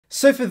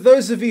So for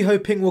those of you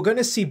hoping we're going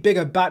to see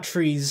bigger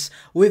batteries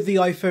with the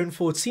iPhone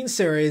 14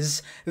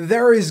 series,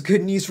 there is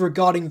good news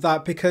regarding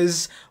that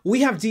because we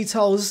have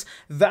details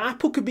that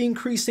Apple could be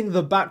increasing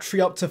the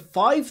battery up to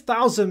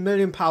 5,000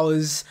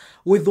 mAh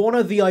with one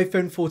of the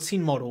iPhone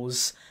 14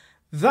 models.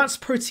 That's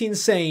pretty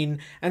insane,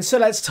 and so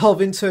let's delve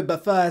into it,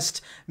 but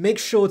first, make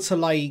sure to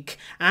like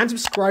and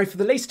subscribe for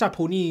the latest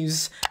Apple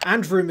news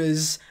and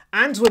rumours,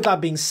 and with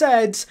that being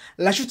said,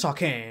 let's just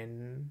talk in.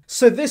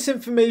 So this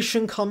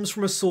information comes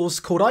from a source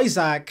called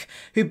Isaac,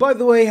 who by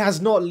the way has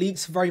not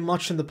leaked very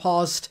much in the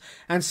past,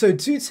 and so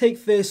do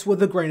take this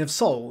with a grain of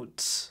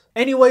salt.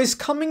 Anyways,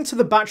 coming to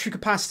the battery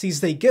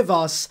capacities they give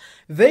us,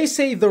 they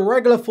say the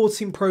regular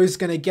 14 Pro is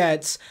going to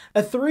get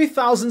a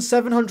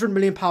 3,700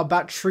 mAh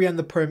battery and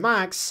the Pro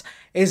Max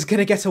is going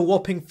to get a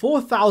whopping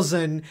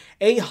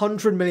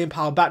 4,800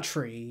 mAh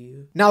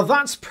battery. Now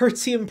that's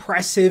pretty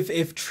impressive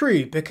if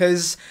true,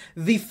 because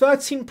the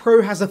 13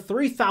 Pro has a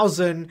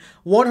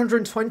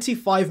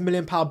 3,125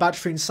 mAh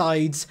battery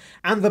inside,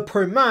 and the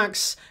Pro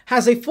Max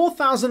has a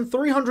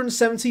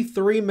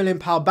 4,373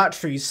 mAh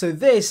battery, so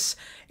this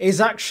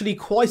is actually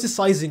quite a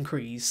size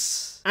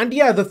increase. And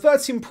yeah, the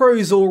 13 Pro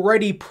is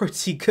already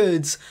pretty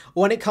good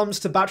when it comes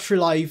to battery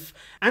life,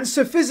 and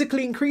so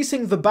physically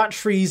increasing the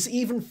batteries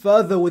even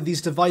further with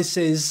these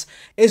devices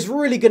is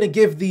really going to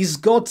give these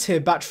god tier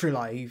battery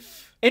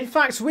life. In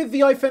fact, with the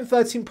iPhone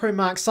 13 Pro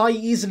Max, I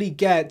easily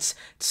get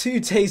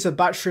 2 days of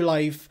battery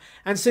life,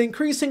 and so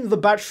increasing the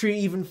battery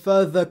even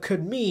further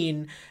could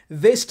mean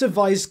this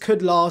device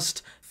could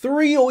last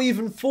 3 or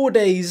even 4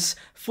 days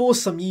for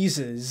some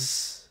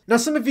users. Now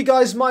some of you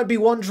guys might be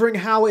wondering,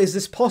 how is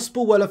this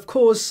possible? Well, of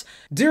course,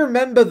 do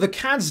remember the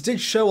CADs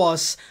did show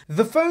us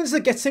the phones are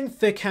getting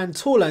thicker and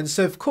taller, and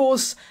so of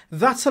course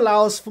that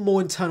allows for more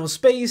internal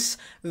space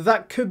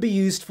that could be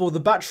used for the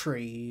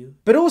battery.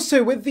 But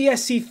also with the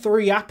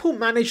SE3, Apple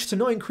managed to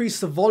not increase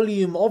the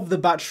volume of the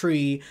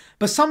battery,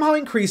 but somehow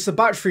increase the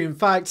battery. In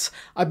fact,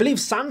 I believe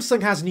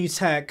Samsung has new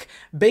tech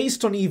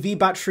based on EV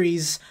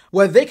batteries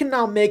where they can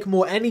now make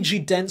more energy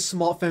dense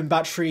smartphone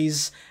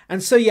batteries,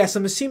 and so yes,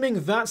 I'm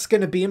assuming that's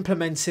going to be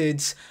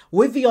implemented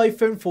with the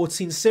iPhone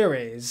 14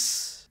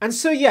 series. And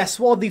so yes,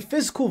 while the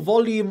physical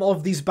volume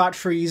of these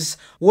batteries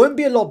won't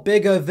be a lot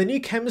bigger, the new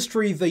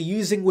chemistry they're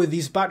using with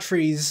these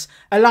batteries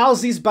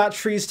allows these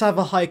batteries to have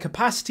a high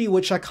capacity,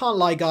 which I can't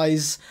lie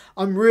guys,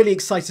 I'm really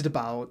excited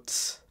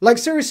about. Like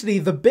seriously,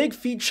 the big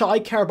feature I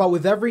care about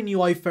with every new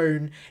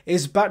iPhone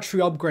is battery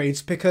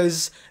upgrades,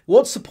 because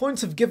what's the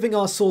point of giving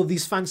us all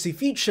these fancy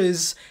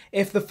features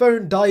if the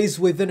phone dies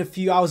within a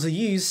few hours of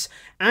use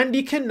and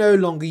you can no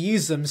longer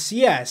use them? So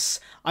yes,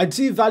 I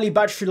do value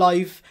battery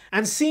life,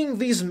 and seeing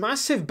these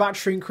massive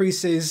battery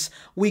increases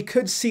we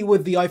could see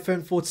with the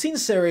iPhone 14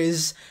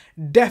 series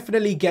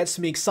definitely gets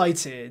me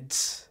excited.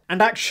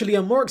 And actually,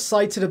 I'm more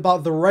excited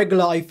about the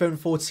regular iPhone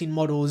 14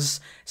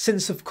 models,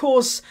 since of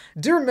course,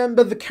 do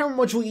remember the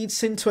camera module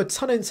eats into a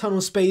ton of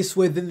internal space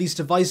within these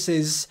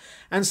devices,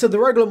 and so the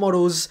regular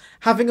models,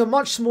 having a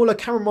much smaller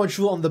camera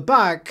module on the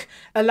back,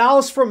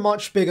 allows for a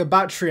much bigger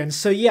battery. And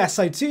so yes,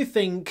 I do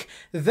think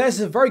there's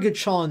a very good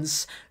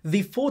chance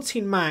the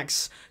 14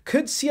 Max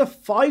could see a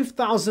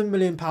 5,000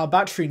 mAh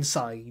battery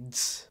inside.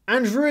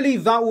 And really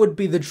that would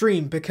be the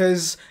dream,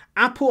 because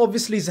Apple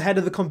obviously is ahead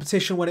of the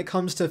competition when it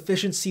comes to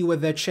efficiency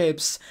with their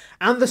chips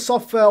and the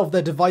software of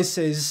their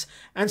devices,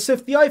 and so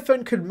if the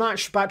iPhone could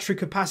match battery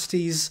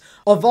capacities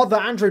of other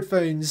Android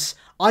phones,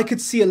 I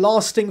could see it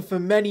lasting for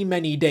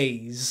many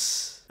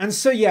days. And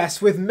so yes,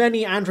 with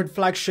many Android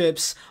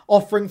flagships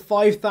offering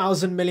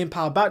 5,000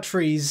 mAh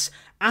batteries,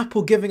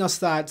 Apple giving us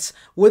that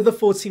with the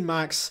 14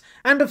 Max,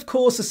 and of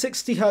course a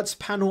 60Hz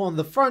panel on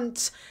the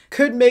front,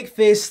 could make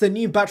this the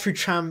new battery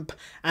champ,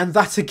 and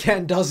that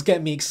again does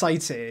get me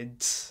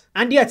excited.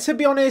 And yeah, to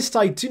be honest,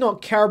 I do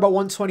not care about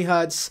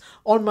 120Hz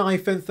on my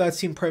iPhone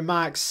 13 Pro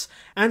Max,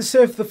 and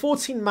so if the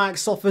 14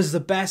 Max offers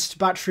the best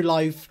battery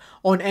life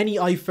on any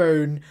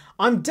iPhone,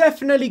 I'm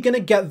definitely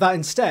gonna get that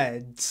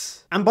instead.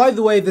 And by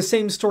the way, the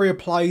same story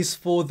applies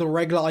for the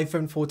regular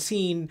iPhone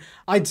 14.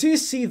 I do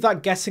see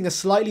that getting a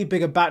slightly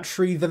bigger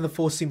battery than the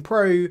 14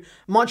 Pro,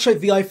 much like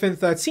the iPhone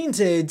 13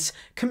 did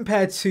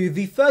compared to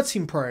the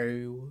 13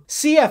 Pro.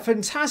 So yeah,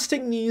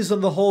 fantastic news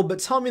on the whole, but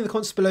tell me in the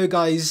comments below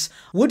guys,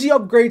 would you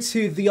upgrade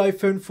to the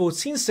iPhone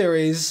 14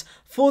 series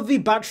for the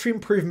battery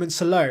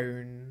improvements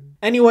alone?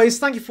 Anyways,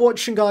 thank you for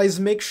watching guys,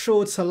 make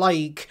sure to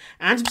like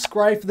and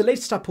subscribe for the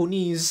latest Apple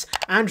news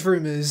and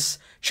rumours.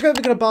 Check out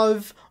the video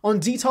above on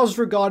details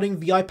regarding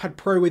the iPad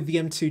Pro with the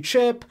M2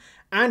 chip,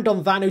 and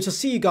on that note, I'll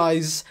see you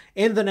guys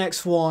in the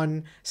next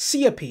one.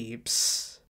 See ya peeps.